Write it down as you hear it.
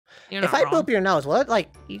You're If not I wrong. poop your nose, will it like?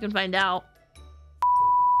 You can find out.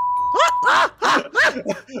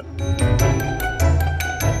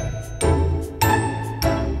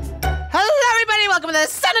 Hello, everybody! Welcome to the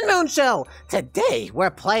Sun and Moon Show. Today we're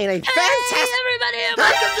playing a fantastic. Hey, everybody! And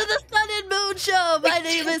welcome to the Sun and Moon Show. My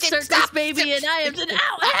name is Circus Stop. Baby, and I am today.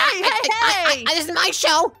 Hey! This is my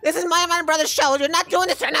show. This is my brother's show. You're not doing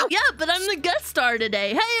this right now. Yeah, but I'm the guest star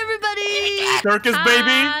today. Hey, everybody! Circus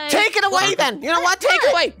Hi. Take it away, then. You know what? Take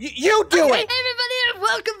it away. You do Hey, it. everybody, and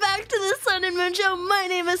welcome back to the Sun and Moon Show. My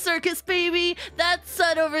name is Circus Baby. That's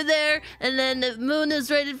Sun over there, and then the moon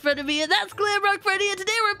is right in front of me, and that's Glamrock Freddy. And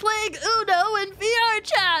today we're playing Uno in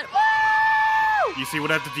VRCHAT. Woo! You see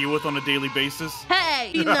what I have to deal with on a daily basis?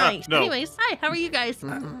 Hey, be nice. No. Anyways, hi. How are you guys?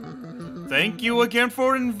 Thank you again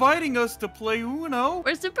for inviting us to play Uno.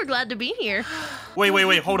 We're super glad to be here. Wait.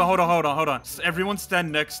 Hold on. Everyone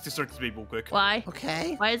stand next to Circus Baby real quick. Why?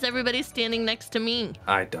 Okay. Why is everybody standing next to me?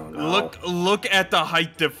 I don't know. Look at the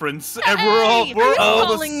height difference. Hey, We're are you all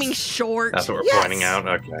calling me short? That's what we're Yes. pointing out.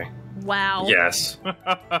 Okay. Wow. Yes.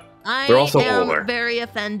 I They're also am older. very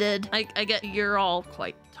offended. I get you're all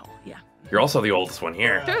quite tall. Yeah. You're also the oldest one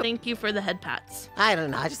here. True. Thank you for the head pats. I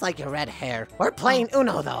don't know. I just like your red hair. We're playing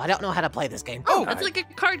Uno, though. I don't know how to play this game. Oh, It's like a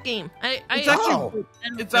card game. It's actually-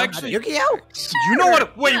 it's actually- Yu-Gi-Oh? You know how to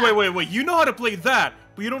wait. You know how to play that,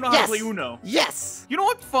 but you don't know how Yes. to play Uno. Yes. You know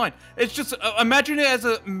what? Fine. It's just imagine it as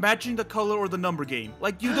imagine the color or the number game,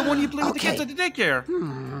 like the one you play with the kids at the daycare.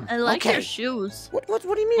 I like Okay. your shoes. What do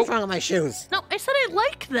you mean what's wrong with my shoes? No, I said I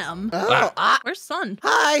like them. Oh, Where's Sun?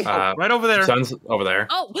 hi. Right over there. Sun's over there.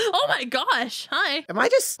 Oh my gosh. Hi. Am I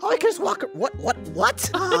just? Oh, I can just walk. What?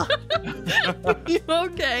 You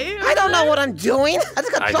okay? I don't know what I'm doing. I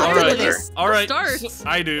just got I dropped don't into either. this. All right. Starts.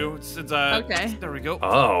 I do. Since Okay. There we go.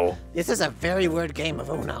 Oh. This is a very weird game of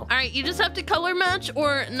Uno. All right, you just have to color match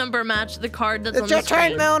or number match the card that's on It's the your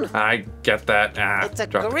turn, screen. Moon. I get that. It's a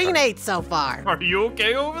dropped the green card. 8 so far. Are you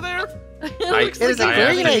okay over there? It I- looks It is a like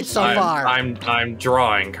green you're eight so finishing. far. I'm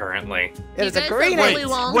drawing currently. It is You a guys green have 8. really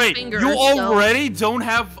long Wait, fingers, you so- already don't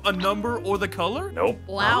have a number or the color? Nope.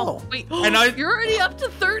 Wow. Oh. Wait, And you're already up to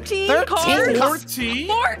 13, 13 cards? 14?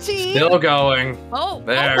 14? Still going. Oh,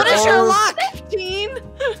 There. What is your luck? 15?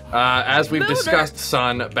 As we've Mooner. discussed,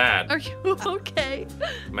 Sun, bad. Are you okay?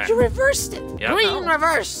 Meh. You reversed it. Yep. Green Oh.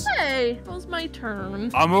 reverse. Hey, it was my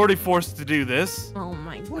turn. I'm already forced to do this. Oh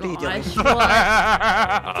my What are you doing? gosh. What?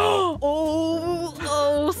 Uh-oh.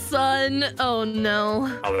 Oh, Sun. Oh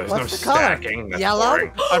no. Oh, there's What's no the color? stacking. That's Yellow?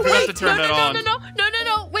 boring. I forgot to turn no, that no, on.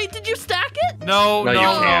 No. Wait, did you stack it? No, No, you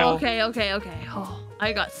can't. Oh, okay. Oh,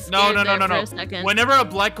 I got scared No. there for a second. Whenever a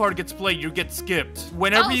black card gets played, you get skipped.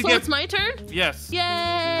 Whenever oh, you so get it's my turn? yes. Yay!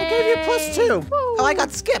 I gave you +2. Oh, I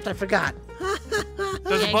got skipped. I forgot.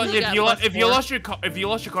 There's Yeah, a button you if got you +4. if you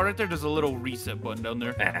lost your card right there. There's a little reset button down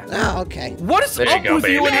there. Oh, okay. What is There you up go, with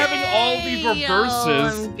you and baby. having all these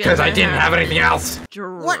reverses? Because I didn't have anything else.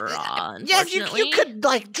 Draw, What? Yes, you unfortunately. could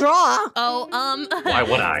like draw. Oh, Why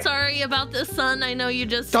would I? Sorry about this, Son. I know you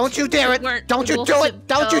just. Don't you dare it! weren't Don't you able do to it!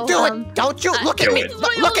 Don't you go, do it! Don't you look at do me! it.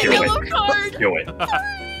 Look at Do me! it. Yellow card. Do it.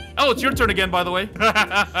 Oh, it's your turn again, by the way.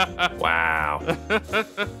 Wow.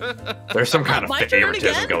 There's some kind of My turn favoritism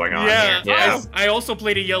again? going on Yeah, here. Yeah. I also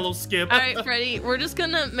played a yellow skip. All right, Freddy. We're just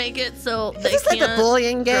gonna make it so Is they this like can't. a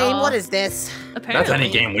bullying game? draw. What is this? Apparently. That's any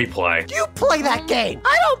game we play. You play that game.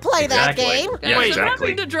 I don't play that Exactly. game. Guys, Yeah, I'm exactly.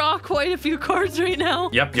 having to draw quite a few cards right now.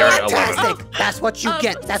 Yep, you're at 11. Fantastic. That's what you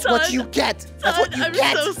get. That's what son. you get. That's what you I'm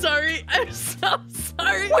get. so sorry. I'm so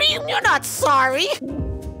sorry. What do you? You're not sorry.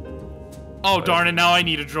 Oh darn it! Now I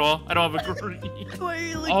need a draw. I don't have a green. Why are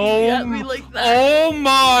you looking at me like that? Oh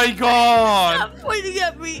my god! Stop pointing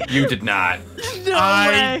at me. You did not. No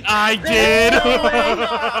way. I did.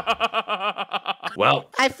 Well,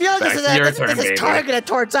 I feel like Back this to your is turn, this is baby. targeted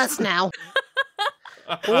towards us now.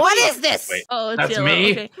 What is this? Wait. Oh, it's That's yellow.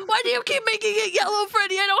 me? Okay. Why do you keep making it yellow,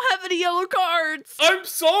 Freddy? I don't have any yellow cards. I'm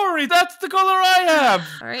sorry. That's the color I have.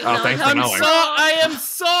 All right, Oh, now thanks I for have knowing. to draw. I am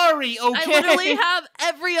sorry. I Okay. literally have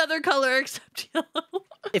every other color except yellow.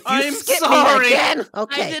 If you I'm skip sorry. me again, I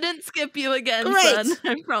okay. didn't skip you again, Great. son.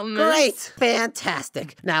 I promise. Great,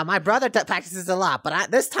 fantastic. Now my brother practices a lot,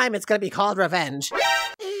 but this time it's gonna be called revenge.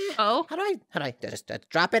 Oh, How do I just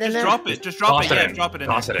drop it in Just there? drop it. Just drop toss it. it Yeah, in. drop it in.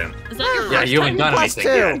 Toss it in. is that your Yeah, first you time? haven't done Plus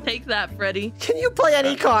anything two. yet. Take that, Freddy. Can you play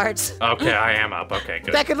any cards? Okay, I am up. Okay,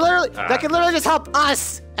 good. That could literally just help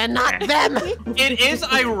us and not them. It is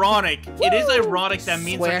ironic. It is ironic that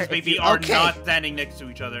me and Swear Circus if Baby you- are okay. not standing next to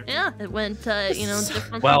each other. Yeah, it went,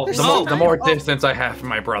 different. Well, colors. the more distance I have from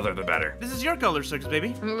my brother, the better. This is your color, Circus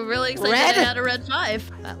Baby. I'm really excited Red? I had a red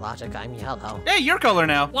 5. That logic, I'm yellow. Hey, your color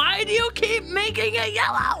now. Why do you keep making it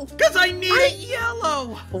yellow? Because I need it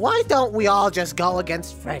yellow. Why don't we all just go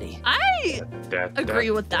against Freddy? I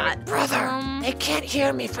agree with that. Brother, they can't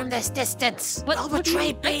hear me from this distance. What- I'll what do betray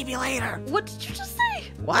you- baby later. What did you just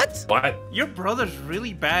say? What? What? Your brother's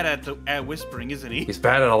really bad at whispering, isn't he? He's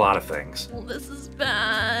bad at a lot of things. Well, this is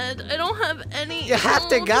bad. I don't have any. You have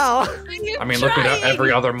to Oh, go. I mean, look at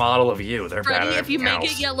every other model of you. They're bad Freddy, at if you everything make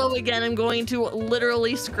it else. yellow again, I'm going to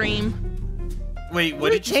literally scream. Wait, What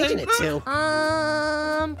what are you did you changing say? it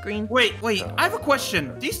to? Green. Wait, I have a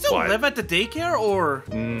question. Do you still What? live at the daycare or?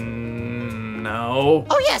 No.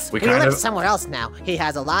 Oh yes, We we kind live of- somewhere else now. He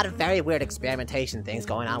has a lot of very weird experimentation things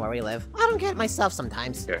going on where we live. I don't get it myself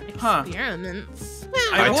sometimes. Okay. Huh. Experiments.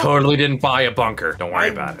 I will- totally didn't buy a bunker. Don't worry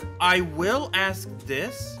about it. I will ask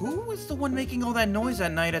this. Who was the one making all that noise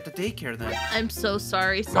at night at the daycare then? I'm so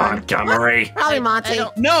sorry, son. Montgomery. Probably I Monty.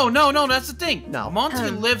 don't- No, that's the thing. No.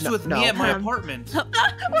 Monty lives with me at my Um, apartment.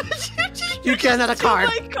 You get another card.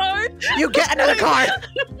 My card. You get another card.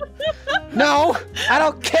 No, I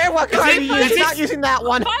don't care what card you use. Not using that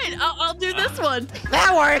one. Fine, I'll do this one.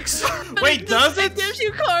 That works. But Wait, does it? gives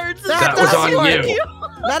you cards. That was does on work. you.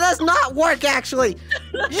 That does not work, actually.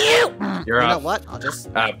 You. You're You know up. what? I'll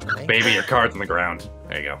just Baby, your card's on the ground.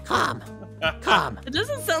 There you go. calm. Calm. It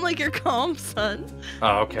doesn't sound like you're calm, son.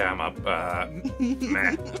 Oh, okay, I'm up. Meh.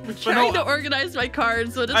 I'm trying to organize my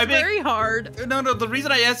cards, but it's I mean- very hard. No, the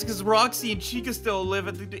reason I ask is Roxy and Chica still live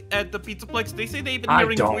at the Pizzaplex. They say they've been I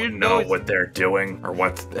hearing don't weird know noise. what they're doing or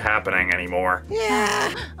what's happening anymore.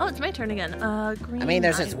 Yeah. Oh, it's my turn again. Green. I mean,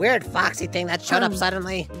 there's this weird foxy thing that showed up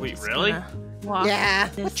suddenly. Wait, just really? gonna walk Yeah,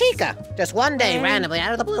 this with Chica. Just one day, way. randomly,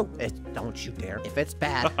 out of the blue. Don't you dare. If it's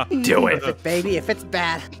bad. Do If it. it, baby, if it's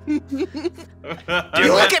bad. Do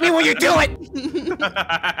You look at me when you do it.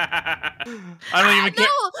 I don't even care.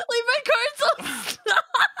 No, leave my cards alone. Stop,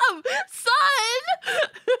 son.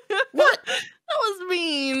 What? That was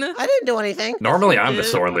mean. I didn't do anything. Normally, I'm the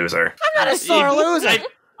sore loser. I'm not a sore loser.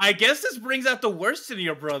 I guess this brings out the worst in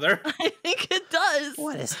your brother. I think it does.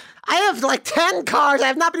 What is? I have like 10 cards. I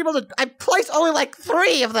have not been able to. I placed only like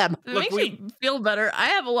 3 of them. It Look, makes we- you feel better. I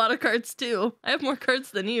have a lot of cards too. I have more cards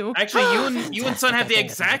than you. Actually, you and Son have the I think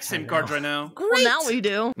it's exact my same turn cards now. right now. Great. Well, now we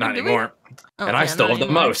do. Not Do we? anymore. Oh, And I yeah, still not have the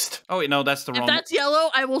anymore. most. Oh wait, no, that's the If wrong. that's yellow,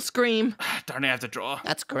 I will scream. Darn it, I have to draw.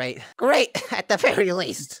 That's great. Great, at the very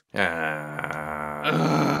least.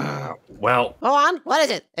 Well, Go on. What is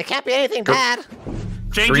it? It can't be anything bad.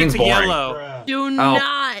 Change Green's it to boring. yellow. Do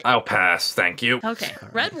not. I'll pass. Thank you. Okay,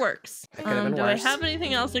 red works. It could've been Do worse. I have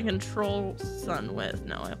anything else to control sun with?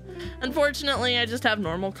 No. Unfortunately, I just have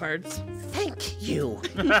normal cards. Thank you.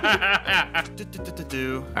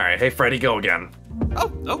 Do. All right, hey, Freddy, go again.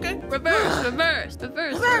 Oh, okay. Reverse, reverse,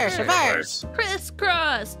 reverse, Reverse, reverse.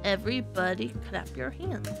 Crisscross. Everybody clap your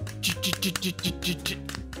hands.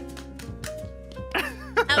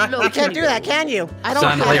 You can't do that, can you? I don't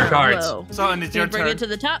Son, have play your it. cards. Whoa. Son, it's Can your you bring turn. it to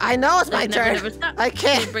the top? I know it's my Never, turn. never stop. I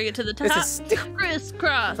Can you can't. bring it to the top? This is stupid.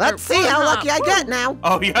 Crisscross. Let's or see how one lucky I hop. get now.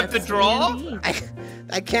 Oh, you have to That's draw? handy.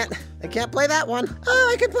 I can't play that one.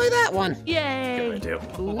 Oh, I can play that one. Yay. Good idea.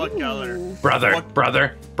 What color? Ooh. Brother, What-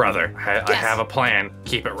 brother. I Yes. have a plan.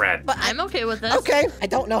 Keep it red. But I'm okay with this. okay, I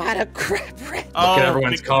don't know how to grab red. Look Oh, at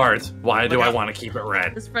everyone's cards. Why do Look I out. want to keep it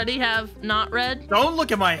red? Does Freddy have not red? Don't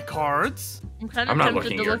look at my cards. I'm kind of I'm not tempted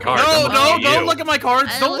looking to at your look cards. No, I'm no, looking at don't you. look at my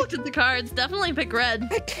cards. I Don't look. looked at the cards. Definitely pick red.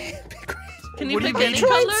 I can't pick red. Can you What do you pick mean? any I'm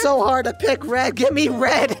trying color? so hard to pick red. Give me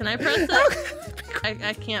red. Can I press it?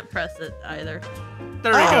 I can't press it either.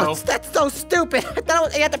 There we go. That's so stupid. I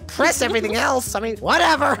thought you had to press everything else. I mean,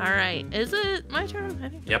 whatever. All right. Is it my turn? I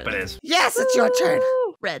think Yep, it is. Yes, it's your turn.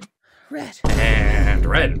 Ooh, red. Red. And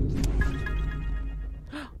red.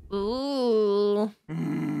 Ooh.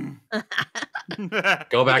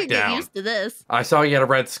 Go I back could get down. used to this. I saw you had a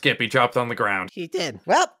red skip. He dropped on the ground. He did.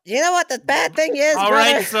 Well, you know what the bad thing is, All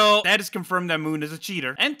brother? right, so that is confirmed that Moon is a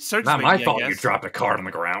cheater and search. Not my Baby, I fault you guess. dropped a card on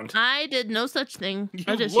the ground. I did no such thing. I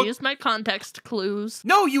You just look- used my context clues.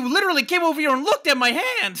 No, you literally came over here and looked at my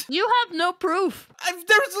hand. You have no proof. There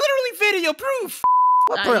was literally video proof.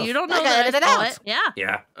 What proof? You don't know I gotta that edit it I saw out. it. Yeah.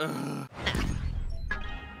 Yeah. Ugh.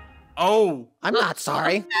 Oh. I'm not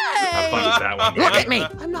sorry. Have fun with that one. Look at me.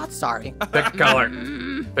 I'm not sorry. Pick a color.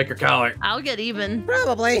 Mm, Pick your color. I'll get even.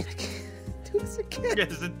 Probably. I can't do this again.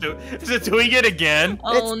 Is it doing it again?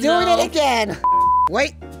 Oh It's no. doing it again.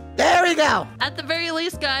 Wait. There we go. At the very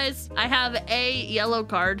least, guys, I have a yellow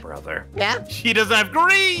card. Brother. Yeah. He doesn't have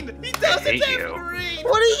green. He doesn't hate have you. green.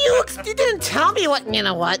 What are you? You didn't tell me what. You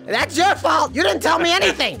know what? That's your fault. You didn't tell me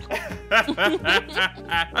anything.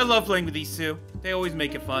 I love playing with these two. They always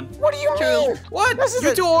make it fun. What do you mean? What? This is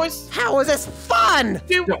You two always. How is this fun?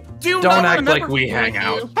 Do you Don't not act remember? like we hang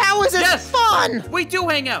out. How is this Yes. fun? We do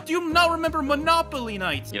hang out. Do you not remember Monopoly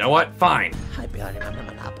nights? You know what? Fine. I barely remember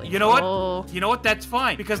Monopoly. You know what? Oh. You know what? That's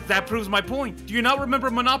fine, because that proves my point. Do you not remember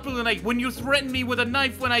Monopoly night when you threatened me with a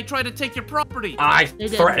knife when I tried to take your property? I They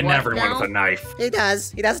did threaten what everyone now? with a knife. He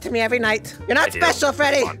does. He does it to me every night. You're not I do. special,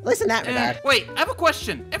 Freddy. Fun. Listen, that regard. Wait, I have a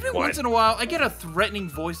question. Every What? once in a while, I get a threatening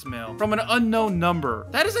voicemail from an unknown number.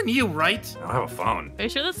 That isn't you, right? I don't have a phone. Are you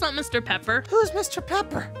sure that's not Mr. Pepper? Who's Mr.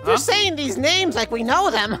 Pepper? Huh? You're saying these names like we know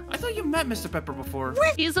them. I thought you met Mr. Pepper before.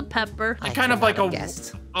 He's a pepper. I kind of could like not a- have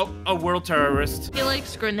guessed. A world terrorist. He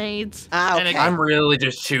likes grenades. Ah, And okay. a- I'm really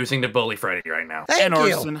just choosing to bully Freddy right now. Thank and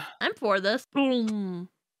you. arson. I'm for this. Boom.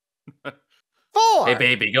 4. Hey,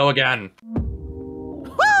 baby, go again. Woo!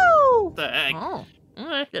 What the heck? Oh.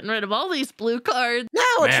 Alright, getting rid of all these blue cards. Now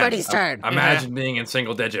it's Man, Freddy's turn. Imagine being in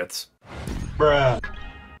single digits. Bruh.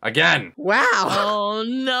 Again. Wow. Oh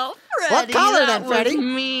no, Freddy. color that then, Freddy? was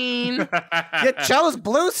mean. You chose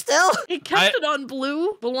blue still? He kept it on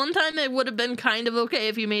blue. The one time it would have been kind of okay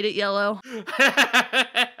if you made it yellow.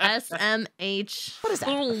 SMH. What is that?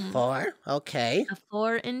 Boom. 4. Okay. A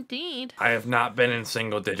 4 indeed. I have not been in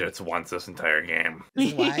single digits once this entire game.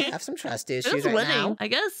 Why? I have some trust issues Who's right winning? now. I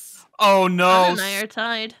guess Oh Anna no. and I are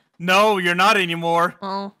tied. No, you're not anymore.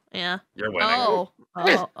 Oh, yeah. You're winning. Oh.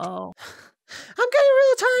 I'm getting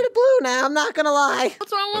really tired of blue now, I'm not gonna lie.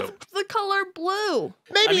 What's wrong with the color blue?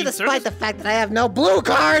 Maybe mean, despite the fact that I have no blue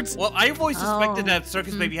cards. Well, I've always suspected Oh. that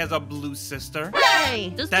Circus Baby has a blue sister.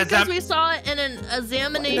 Hey, just That's because that- we saw it in an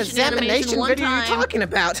examination, What examination one video are you time talking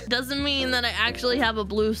about? doesn't mean that I actually have a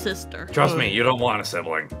blue sister. Trust me, you don't want a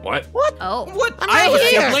sibling. What? Oh. What? I'm I have right a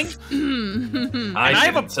here. sibling. I And I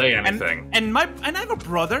have didn't a- say anything. And I have a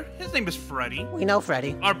brother. His name is Freddy. We know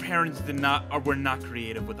Freddy. Our parents were not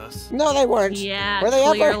creative with us. No, they weren't. Yeah, Were they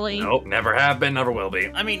ever? clearly. Nope, never have been, never will be.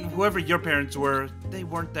 I mean, whoever your parents were, they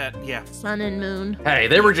weren't that. Yeah. Sun and moon. Hey,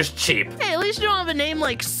 they were just cheap. Hey, at least you don't have a name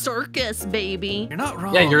like Circus Baby. You're not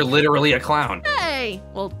wrong. Yeah, you're literally a clown. Hey,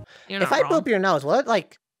 well, you're not If I wrong. boop your nose, will it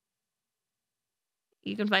like?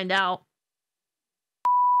 You can find out.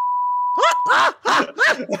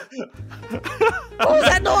 What was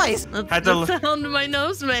that noise? That's Had to the sound my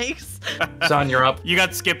nose makes. Son, you're up. You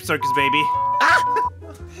got skipped, Circus Baby.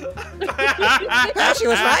 Yeah, she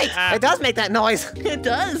was right. It does make that noise. It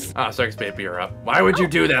does. Ah, Circus Baby, you're up. Why would you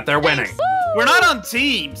do that? They're winning. We're not on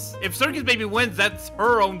teams. If Circus Baby wins, that's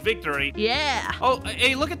her own victory. Yeah. Oh,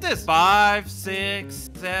 hey, look at this. 5, 6,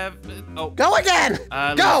 7. Oh, Go again.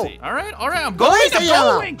 let's Go. see. All right. I'm Go going. into I'm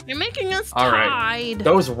yellow. going. You're making us All right. tied.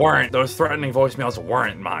 Those threatening voicemails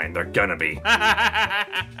weren't mine. They're gonna be.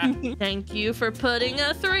 Thank you for putting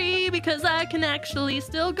a 3 because I can actually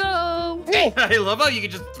still go. I love how you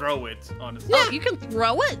can just throw it, honestly. Oh, you can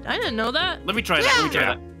throw it? I didn't know that. Let me try that. Let me try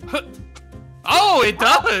Yeah. that. Oh, it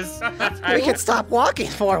does. That's We can stop walking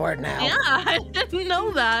forward now. Yeah, I didn't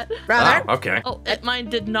know that. Brother, Oh, okay. Oh,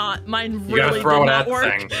 mine did not. Mine You gotta really throw did it not at the work.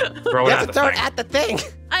 thing. Throw you it have at to the throw it thing. at the thing.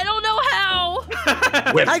 I don't know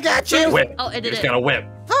how. Whip. I got you. Whip. Oh, I You did just it. gotta whip.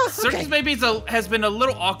 Oh, Circus okay. Baby has been a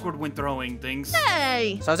little awkward when throwing things.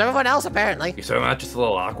 Hey. So is everyone else, apparently. You said I'm not just a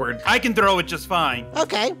little awkward. I can throw it just fine.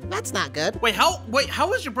 Okay, that's not good. Wait,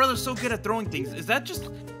 how is your brother so good at throwing things? Is that just,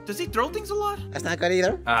 does he throw things a lot? That's not good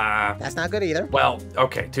either. That's not good either. Well,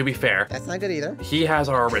 okay, to be fair, That's not good either. he has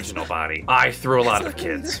our original body. I threw a lot of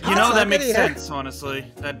kids. You know, That's that not makes good either. sense, honestly.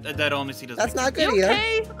 That honestly doesn't That's make not good You either.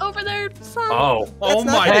 okay over there, son? Oh. Oh That's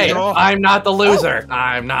not my good Hey, either. god. I'm not the loser.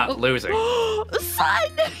 I'm not losing. Son,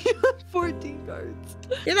 you have 14 cards.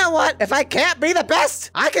 You know what? If I can't be the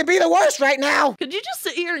best, I can be the worst right now. Could you just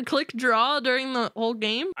sit here and click draw during the whole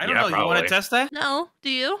game? I don't Yeah, know. You want probably. to test that? No. Do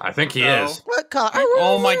you? I think he No. is. What card?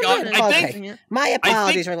 Oh my god. I Okay. think, My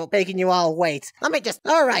apologies for making you all wait. Let me just.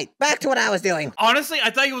 All right, back to what I was doing. honestly, I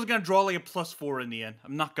thought he was going to draw like a +4 in the end.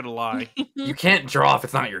 I'm not going to lie. You can't draw if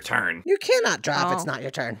it's not your turn. You cannot draw if it's Oh. not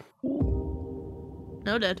your turn.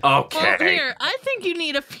 Noted. Okay. Well, here, I think you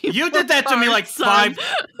need a few. You did that to me like cards, son. 5,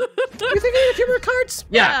 You think I need a few more cards?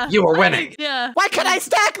 Yeah, you were winning. Yeah. Why could I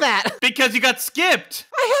stack that? because you got skipped.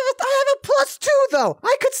 I have a +2 though.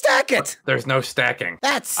 I could stack it. There's no stacking.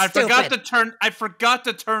 That's I stupid. forgot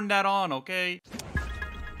to turn that on, okay?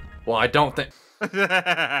 Well, I don't think. They're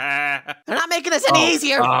not making this any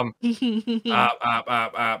easier. Ooh,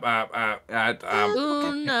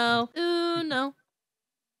 no. Ooh, no.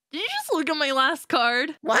 Did you just look at my last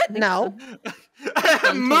card? What? No.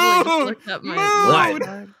 Moon!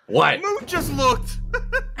 What? What? Moon just looked.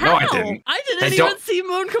 No, I Ow! didn't. I didn't Hey, even don't- see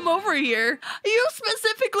Moon come over here. You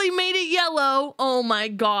specifically made it yellow. Oh my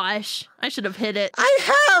gosh. I should have hit it. I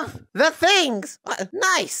have the things.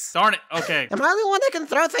 Nice. Darn it. Okay. Am I the one that can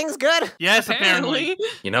throw things good? Yes, apparently.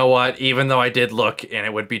 You know what? Even though I did look, and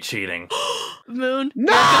it would be cheating. Moon.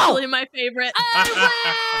 No! You're officially my favorite.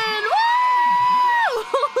 I win!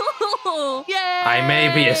 Woo! Yay! I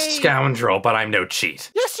may be a scoundrel, but I'm no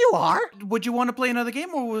cheat. Yes, you are. Would you want to play another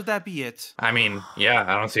game, or would that be it? I mean, yeah,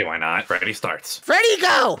 I don't see why not. Freddy starts. Freddy,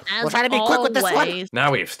 go. As We'll try to be quick with this one. always.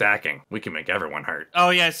 Now we have stacking. We can make everyone hurt. Oh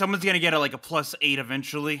yeah, someone's gonna get like a +8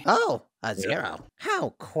 eventually. Oh, a 0. How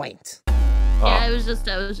quaint. Yeah, I Oh, was just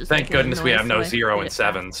thank making a goodness we noise, have no so I 0 hit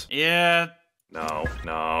and it. 7s. Yeah. No,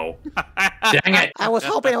 no. Dang it. I was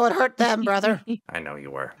hoping it would hurt them, brother. I know you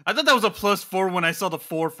were. I thought that was a +4 when I saw the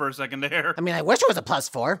 4 for a second there. I mean, I wish it was a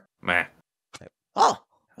 +4. Meh. Oh.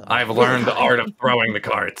 I've learned the art of throwing the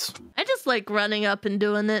cards. I just like running up and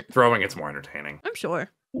doing it. Throwing it's more entertaining. I'm sure.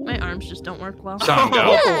 My arms just don't work well. Some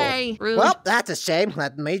go. Yay! Rude. Well, that's a shame.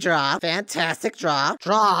 Let me draw. Fantastic draw.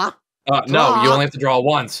 Draw. No, Draw. you only have to draw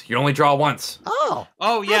once. You only draw once. Oh.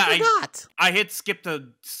 Oh yeah, I forgot. I hit skip to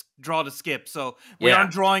draw to skip, so we Yeah. are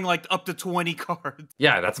drawing like up to 20 cards.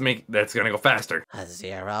 Yeah, that's gonna go faster. A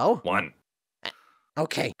 0. 1.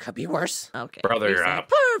 Okay, could be worse. Okay. Brother, you're reset.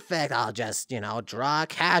 up. Perfect. I'll just, draw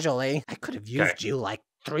casually. I could have used Okay. you like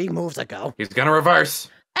 3 moves ago. He's gonna reverse.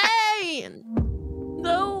 Hey!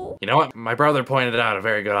 No. You know what? My brother pointed out a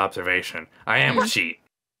very good observation. I am a cheat.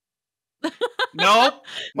 No.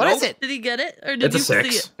 What Nope. is it? Did he get it? Or did It's a you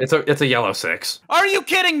see 6. it? It's a yellow 6. Are you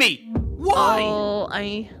kidding me? Why?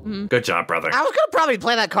 Oh, Good job, brother. I was gonna probably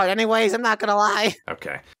play that card anyways, I'm not gonna lie.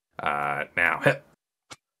 Okay. Now hit.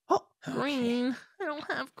 Oh, green. I don't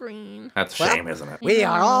have green. That's a Well, shame, isn't it? We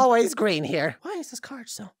are always green here. Why is this card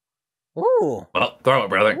so? Ooh. Well, throw it,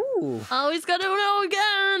 brother. Ooh. Oh, he's got Uno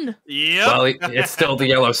again. Yep. Well, it's still the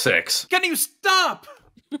yellow 6. Can you stop?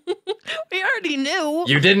 We already knew.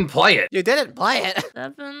 You didn't play it. You didn't play it.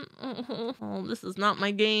 7. Oh, this is not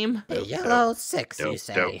my game. A yellow 6, you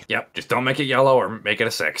say. Nope. Yep, just don't make it yellow or make it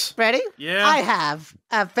a 6. Ready? Yeah. I have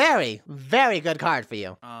a very, very good card for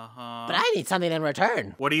you. Uh-huh. But I need something in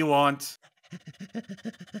return. What do you want?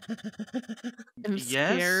 I'm Yes?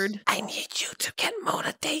 scared. I need you to get Moon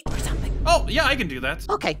a date or something. Oh, yeah, I can do that.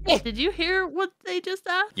 Okay. Did you hear what they just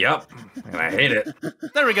asked? Yep, and I hate it.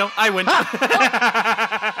 There we go. I win.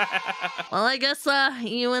 Well, I guess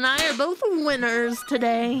you and I are both winners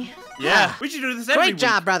today. Yeah, we should do this every Great week.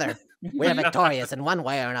 job, brother. We're victorious in one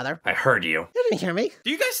way or another. I heard you. You didn't hear me. Do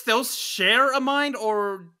you guys still share a mind,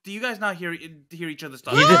 or do you guys not hear each other's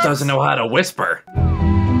thoughts? He just doesn't know how to whisper.